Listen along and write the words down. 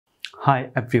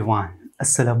Hi everyone,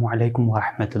 Assalamu alaikum wa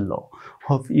rahmatullah.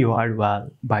 Hope you are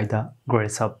well by the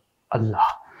grace of Allah.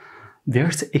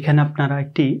 Viewers, এখানে আপনারা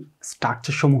একটি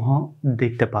structure সমূহ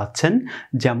দেখতে পাচ্ছেন,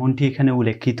 যেমনটি এখানে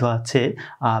উল্লেখিত আছে।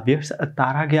 ভিউয়ার্স,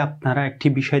 তার আগে আপনারা একটি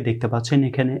বিষয় দেখতে পাচ্ছেন,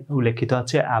 এখানে উল্লেখিত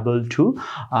আছে অ্যাবল টু,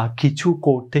 কিছু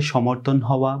করতে সমর্থন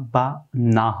হওয়া বা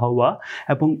না হওয়া,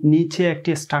 এবং নিচে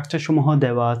একটি স্ট্রাকচার সমূহ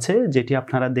দেওয়া আছে যেটি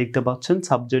আপনারা দেখতে পাচ্ছেন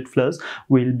subject plus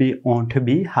will be, won't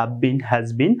be, have been, has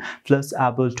been plus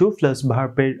able to plus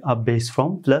ভার্বের বেস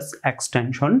ফর্ম প্লাস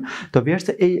এক্সটেনশন। তো ভিউয়ার্স,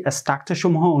 এই স্ট্রাকচার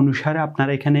সমূহ অনুসারে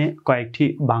আপনারা এখানে কয়েকটি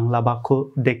বাংলা বাক্য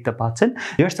দেখতে পাচ্ছেন।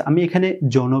 ভিউয়ার্স, আমি এখানে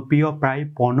জনপ্রিয় প্রায়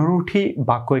 15টি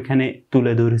বাক্য এখানে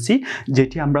তুলে ধরেছি,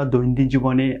 যেটি আমরা দৈনন্দিন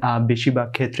জীবনে বেশিরভাগ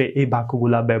ক্ষেত্রে এই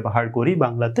বাক্যগুলা ব্যবহার করি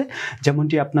বাংলাতে।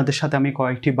 যেমনটি আপনাদের সাথে আমি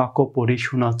কয়েকটি বাক্য পড়ে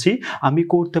শোনাচ্ছি। আমি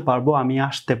করতে পারবো, আমি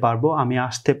আসতে পারবো, আমি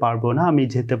আসতে পারবো না, আমি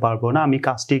যেতে পারবো না, আমি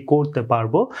কাজটি করতে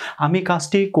পারবো, আমি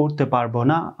কাজটি করতে পারবো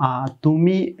না,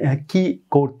 তুমি কি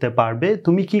করতে পারবে,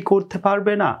 তুমি কি করতে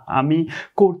পারবে না, আমি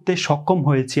করতে সক্ষম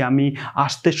হয়েছি, আমি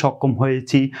আসতে সক্ষম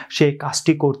হয়েছি, সে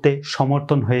কাজটি করতে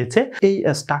সমর্থন হয়েছে। এই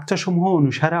স্ট্রাকচার সমূহ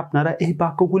অনুসারে আপনারা এই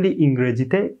বাক্যগুলি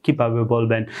ইংরেজিতে কিভাবে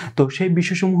বলবেন, তো সেই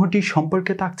বিষয়সমূহটি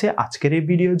সম্পর্কে থাকছে আজকের এই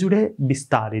ভিডিও জুড়ে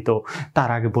বিস্তারিত। তার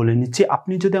আগে বলে নিচ্ছি,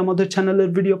 আপনি যদি আমাদের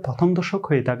চ্যানেলের ভিডিও প্রথম দর্শক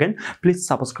হয়ে থাকেন, please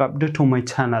subscribe to my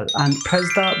channel and press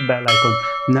the bell icon.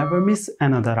 Never miss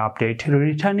another update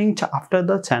returning after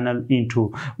the channel intro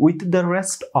with the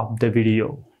rest of the video.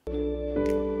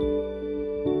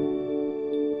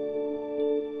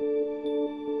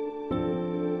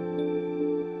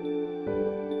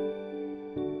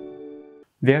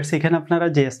 Viewers, এখানে আপনারা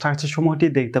যে স্ট্রাকচার সমূহটি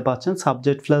দেখতে পাচ্ছেন,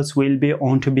 subject plus will be,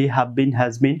 won't be, have been,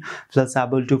 has been plus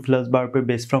able to plus ভার্বের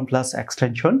base form plus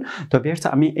extension. তো viewers,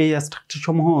 আমি এই structure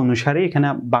সমূহ অনুসারে এখানে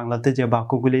বাংলাতে যে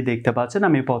বাক্যগুলি দেখতে পাচ্ছেন,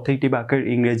 আমি প্রত্যেকটি বাক্যের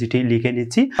ইংরেজিটি লিখে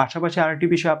নিচ্ছি। পাশাপাশি আরেকটি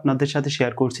বিষয় আপনাদের সাথে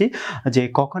শেয়ার করছি, যে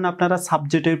কখন আপনারা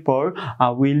সাবজেক্টের পর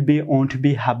will be, won't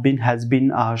be, have been, has been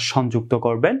সংযুক্ত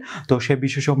করবেন, তো সেই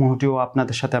বিষয়সমূহটিও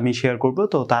আপনাদের সাথে আমি শেয়ার করব।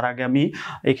 তো তার আগে আমি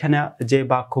এখানে যে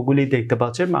বাক্যগুলি দেখতে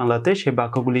পাচ্ছেন বাংলাতে, সেই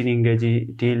বাক্যগুলির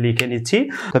ইংরেজিটি লিখে নিচ্ছি।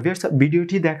 তো ভিউয়ার্স,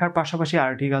 ভিডিওটি দেখার পাশাপাশি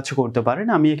আরেকটি কাজ করতে পারেন,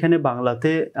 আমি এখানে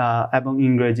বাংলাতে এবং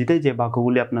ইংরেজিতে যে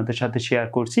বাক্যগুলি আপনাদের সাথে শেয়ার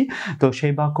করছি, তো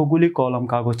সেই বাক্যগুলি কলম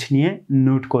কাগজ নিয়ে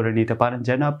নোট করে নিতে পারেন,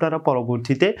 যেন আপনারা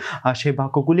পরবর্তীতে সেই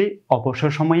বাক্যগুলি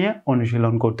অবসর সময়ে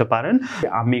অনুশীলন করতে পারেন।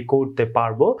 আমি করতে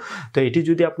পারবো, তো এটি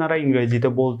যদি আপনারা ইংরেজিতে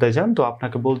বলতে যান, তো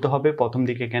আপনাকে বলতে হবে, প্রথম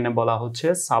দিকে এখানে বলা হচ্ছে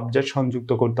সাবজেক্ট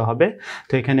সংযুক্ত করতে হবে।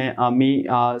 তো এখানে আমি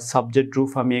সাবজেক্ট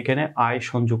রূপ আমি এখানে আই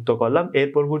সংযুক্ত করলাম। এর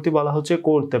পরবর্তী বলা হচ্ছে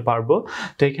করতে পারবো,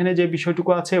 তো এখানে যে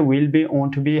বিষয়টুকু আছে will be,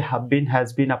 won't be, have been, has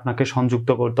been আপনাকে সংযুক্ত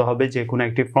করতে হবে যে কোনো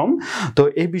একটি ফর্ম। তো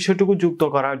এই বিষয়টুকু যুক্ত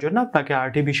করার জন্য আপনাকে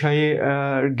আরেকটি বিষয়ে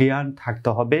জ্ঞান থাকতে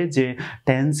হবে, যে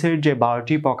টেন্সের যে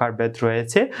 12টি প্রকারভেদ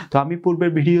রয়েছে। তো আমি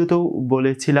পূর্বের ভিডিওতেও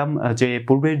বলেছিলাম যে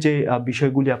পূর্বের যে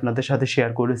বিষয়গুলি আপনাদের সাথে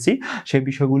শেয়ার করেছি, সেই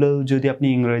বিষয়গুলো যদি আপনি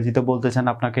ইংরেজিতে বলতে চান,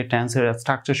 আপনাকে টেন্সের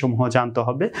স্ট্রাকচার সমূহ জানতে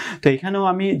হবে। তো এখানেও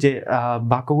আমি যে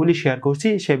বাক্যগুলি শেয়ার করছি,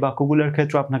 সেই বাক্যগুলোর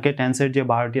ক্ষেত্রে আপনাকে টেন্সের যে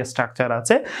 12টি স্ট্রাকচার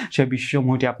আছে, সেই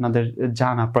বিষয়সমূহটি আপনাদের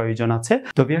জানা প্রয়োজন আছে।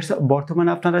 তো ভিউয়ার্স,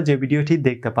 বর্তমানে আপনারা যে ভিডিওটি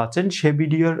দেখতে পাচ্ছেন, সেই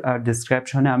ভিডিওর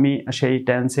ডেসক্রিপশনে আমি সেই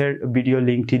টেন্সের ভিডিও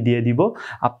লিঙ্কটি দিয়ে দিব,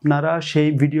 আপনারা সেই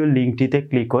ভিডিও লিঙ্কটিতে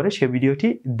ক্লিক করে সেই ভিডিওটি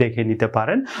দেখে নিতে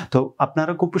পারেন। তো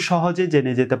আপনারা খুব সহজে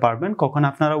জেনে যেতে পারবেন কখন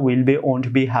আপনারা will be, won't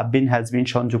be, have been, has been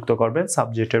সংযুক্ত করবেন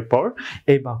সাবজেক্টের পর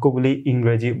এই বাক্যগুলি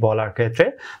ইংরেজি বলার ক্ষেত্রে।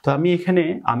 তো আমি এখানে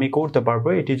আমি করতে পারবো,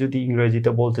 এটি যদি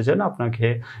ইংরেজিতে বলতে চান, আপনাকে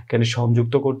এখানে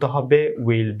সংযুক্ত করতে হবে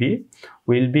উইল বি,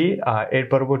 উইল বি। এর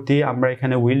পরবর্তী আমরা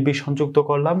এখানে উইল বি সংযুক্ত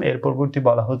করলাম, এর পরবর্তী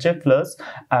বলা হচ্ছে প্লাস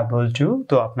অ্যাবল টু,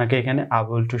 তো আপনাকে এখানে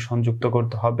অ্যাবল টু সংযুক্ত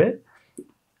করতে হবে,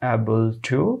 অ্যাবল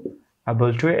টু,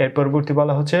 অ্যাবল টু। এর পরবর্তী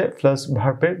বলা হচ্ছে প্লাস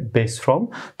ভার্বের বেস ফর্ম,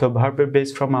 তো ভার্বের বেস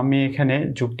ফর্ম আমি এখানে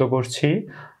যুক্ত করছি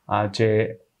যে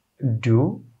ডু।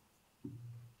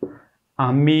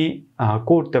 আমি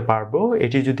করতে পারবো,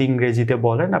 এটি যদি ইংরেজিতে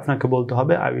বলেন, আপনাকে বলতে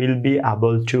হবে I will be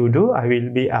able to do, I will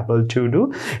be able to do.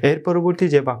 এর পরবর্তী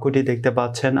যে বাক্যটি দেখতে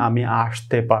পাচ্ছেন আমি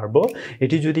আসতে পারবো,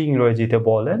 এটি যদি ইংরেজিতে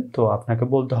বলেন, তো আপনাকে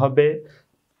বলতে হবে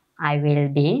আই উইল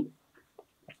বি,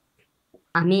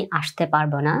 আমি আসতে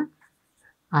পারবো না,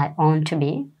 I won't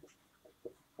be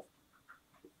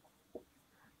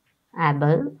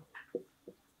able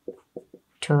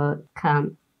to come,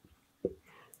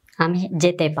 আমি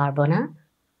যেতে পারবো না,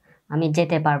 আমি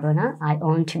যেতে পারবো না, I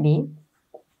won't be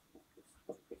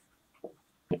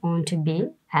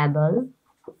able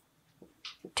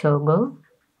to go,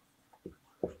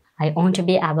 I won't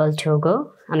be able to go,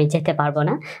 আমি যেতে পারবো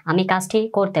না, আমি কাজটি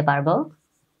করতে পারবো,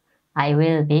 I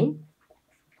will be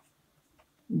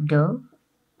do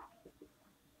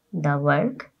the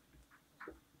work,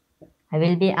 I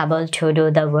will be able to do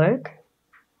the work,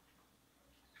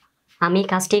 আমি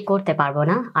কাজটি করতে পারবো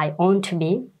না, I won't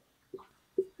be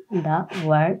the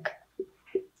work.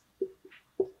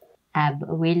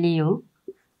 Will you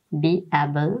be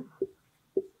able?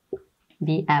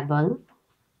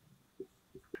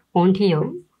 Won't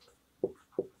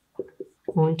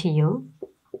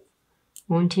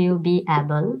you be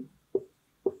able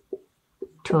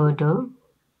to do?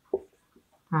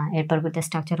 এর পরবর্তী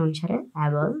স্ট্রাকচার অনুসারে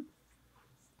able,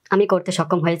 আমি করতে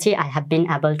সক্ষম হয়েছি, I have been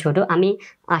able to do. আমি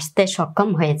আসতে সক্ষম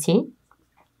হয়েছি,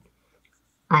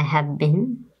 I have been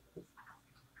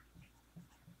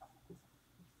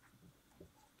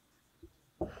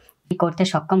করতে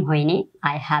সক্ষম হইনি,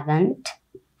 I haven't.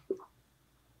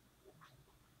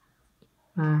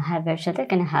 have এর সাথে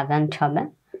এখানে haven't হবে,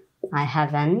 I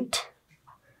haven't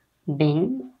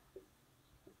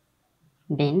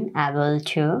been able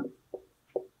to.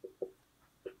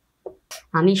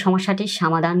 আমি সমস্যাটির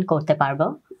সমাধান করতে পারবো,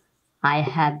 I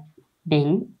have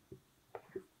been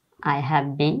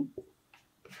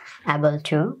able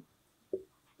to.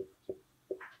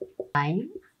 I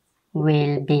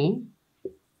will be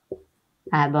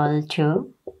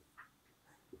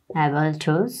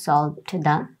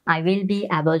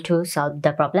able to solve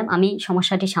the problem. আমি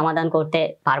সমস্যাটি সমাধান করতে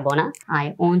পারবো না, I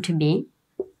won't be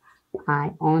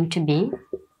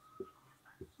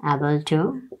able to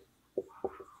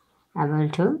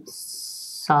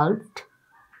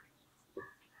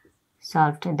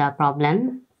solve the problem.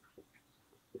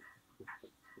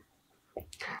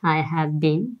 I have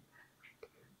been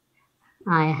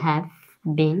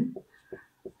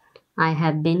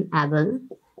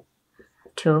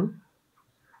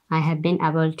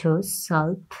able to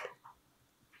solve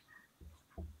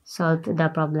the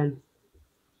problem.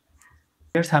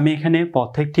 আমি এখানে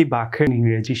প্রত্যেকটি বাক্যের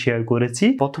ইংরেজি শেয়ার করেছি।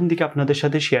 প্রথম দিকে আপনাদের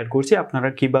সাথে শেয়ার করছি আপনারা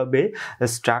কিভাবে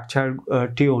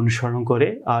স্ট্রাকচারটি অনুসরণ করে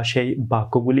সেই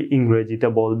বাক্যগুলি ইংরেজিতে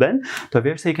বলবেন। তো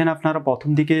ভিউয়ার্স এখানে আপনারা প্রথম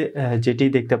দিকে যেটি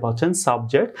দেখতে পাচ্ছেন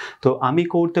সাবজেক্ট, তো আমি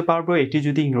করতে পারবো এটি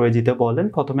যদি ইংরেজিতে বলেন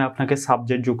প্রথমে আপনাকে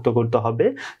সাবজেক্ট যুক্ত করতে হবে।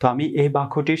 তো আমি এই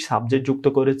বাক্যটির সাবজেক্ট যুক্ত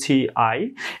করেছি আই।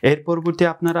 এর পরবর্তী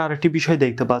আপনারা আরেকটি বিষয়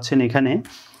দেখতে পাচ্ছেন এখানে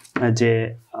যে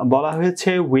বলা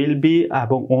হয়েছে উইল বি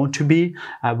এবং ওন্ট বি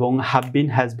এবং হ্যাভ বিন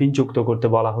হ্যাজ বিন যুক্ত করতে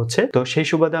বলা হচ্ছে। তো সেই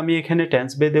সুবাদে আমি এখানে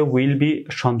টেন্স বেদে উইল বি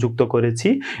সংযুক্ত করেছি।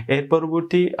 এর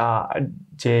পরবর্তী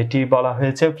যেটি বলা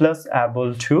হয়েছে প্লাস অ্যাবল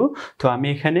টু, তো আমি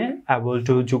এখানে অ্যাবল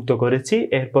টু যুক্ত করেছি।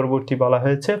 এর পরবর্তী বলা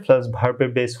হয়েছে প্লাস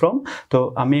ভার্বের বেস ফর্ম, তো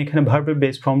আমি এখানে ভার্বের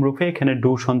বেস ফর্ম রূপে এখানে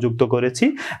ডু সংযুক্ত করেছি।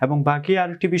 এবং বাকি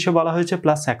আরেকটি বিষয় বলা হয়েছে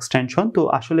প্লাস এক্সটেনশন। তো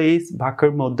আসলে এই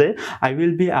বাক্যের মধ্যে I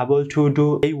will be able to do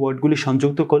এই ওয়ার্ডগুলি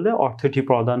সংযুক্ত করলে অর্থটি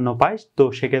প্রাধান্য পায়। তো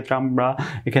সেক্ষেত্রে আমরা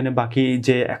এখানে বাকি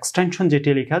যে এক্সটেনশন যেটি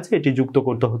লেখা আছে এটি যুক্ত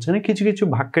করতে হচ্ছে না। কিছু কিছু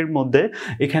বাক্যের মধ্যে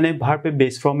এখানে ভার্বের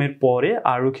বেস ফর্মের পরে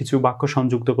আরো কিছু বাক্য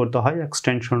সংযুক্ত করতে হয়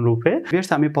এক্সটেনশন রূপে।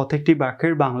 আমি প্রত্যেকটি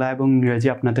বাক্যের বাংলা এবং ইংরেজি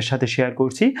আপনাদের সাথে শেয়ার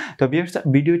করছি। তো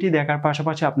ভিডিওটি দেখার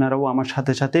পাশাপাশি আপনারাও আমার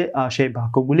সাথে সাথে সেই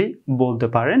বাক্যগুলি বলতে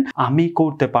পারেন। আমি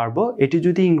করতে পারবো এটি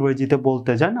যদি ইংরেজিতে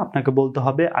বলতে যান আপনাকে বলতে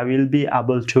হবে I will be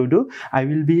able to do, I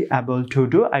will be able to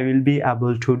do, I will be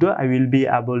able to do, I will be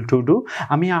able to do.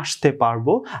 আমি আসতে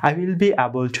পারবো, I will be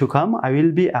able to come, I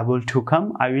will be able to come,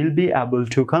 I will be able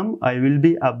to come, I will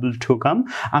be able to come.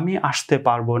 আমি আসতে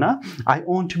পারবো না, I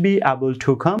won't be able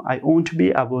to come, I won't be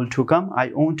able to come, I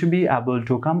won't be able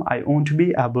to come, I won't be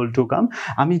able to come.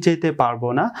 আমি যেতে পারবো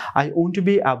না, I won't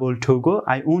be able to go,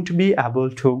 I won't be able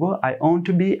to go, I won't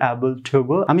be able to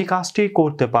go. আমি কাজটি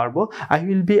করতে পারবো, I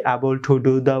will be able to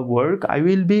do the work, I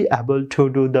will be able to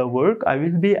do the work, I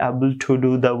will be able to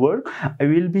do the work, I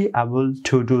will be able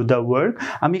to do the work.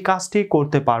 আমি কাজটি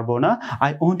করতে পারবো না,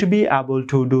 I won't be able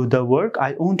to do the work,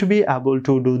 I won't be able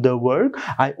to do the work,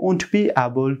 I won't be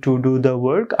able to do the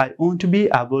work, I won't be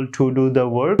able to do the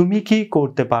work. তুমি কি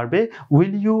করতে পারবে,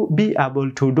 will you be able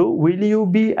to do, will you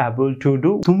be able to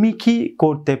do. তুমি কি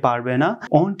করতে পারবে না,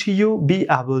 won't you be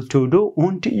able to do,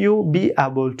 won't you be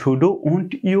able to do,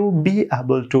 won't you be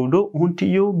able to do, won't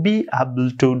you be able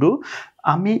to do.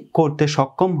 আমি করতে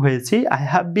সক্ষম হয়েছি, I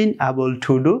have been able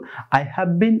to do, I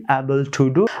have been able to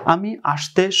do. আমি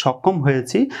আসতে সক্ষম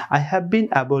হয়েছি, I have been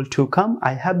able to come,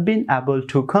 I have been able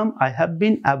to come, I have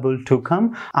been able to come.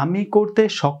 আমি করতে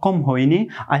সক্ষম হইনি,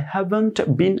 I haven't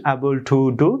been able to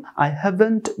do, I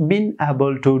haven't been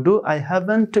able to do, I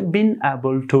haven't been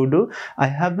able to do, I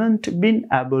haven't been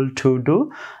able to do.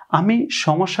 আমি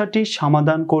সমস্যাটি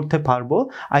সমাধান করতে পারবো।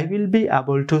 I will be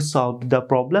able to solve the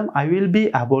problem. I will be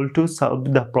able to solve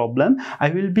the problem. I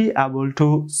will be able to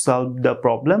solve the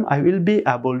problem. I will be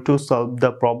able to solve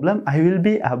the problem. I will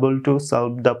be able to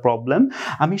solve the problem.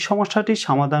 আমি সমস্যাটি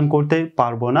সমাধান করতে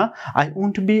পারবো না। I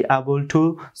won't be able to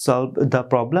solve the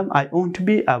problem. I won't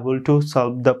be able to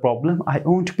solve the problem. I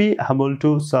won't be able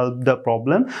to solve the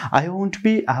problem. I won't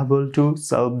be able to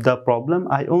solve the problem.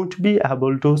 I won't be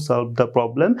able to solve the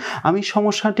problem. আমি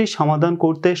সমস্যাটি সমাধান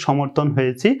করতে সমর্থন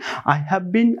হয়েছি। I have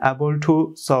been able to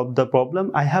solve the problem.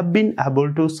 I have been able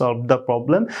to solve the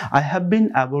problem. I have been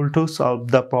able to solve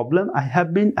the problem. I have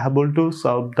been able to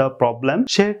solve the problem.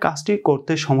 সে কাজটি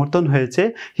করতে সমর্থন হয়েছে।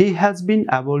 He has been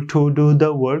able to do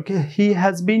the work. He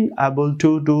has been able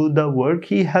to do the work.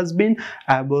 He has been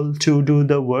able to do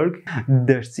the work.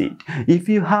 That's it. If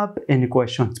you have any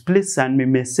questions, please send me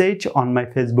message on my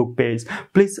Facebook page.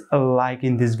 Please like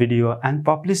in this video and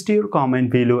publish your comment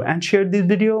below and share this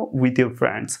video with your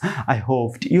friends. I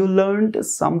hope you learned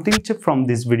something from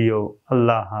this video.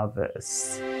 Allah Hafiz.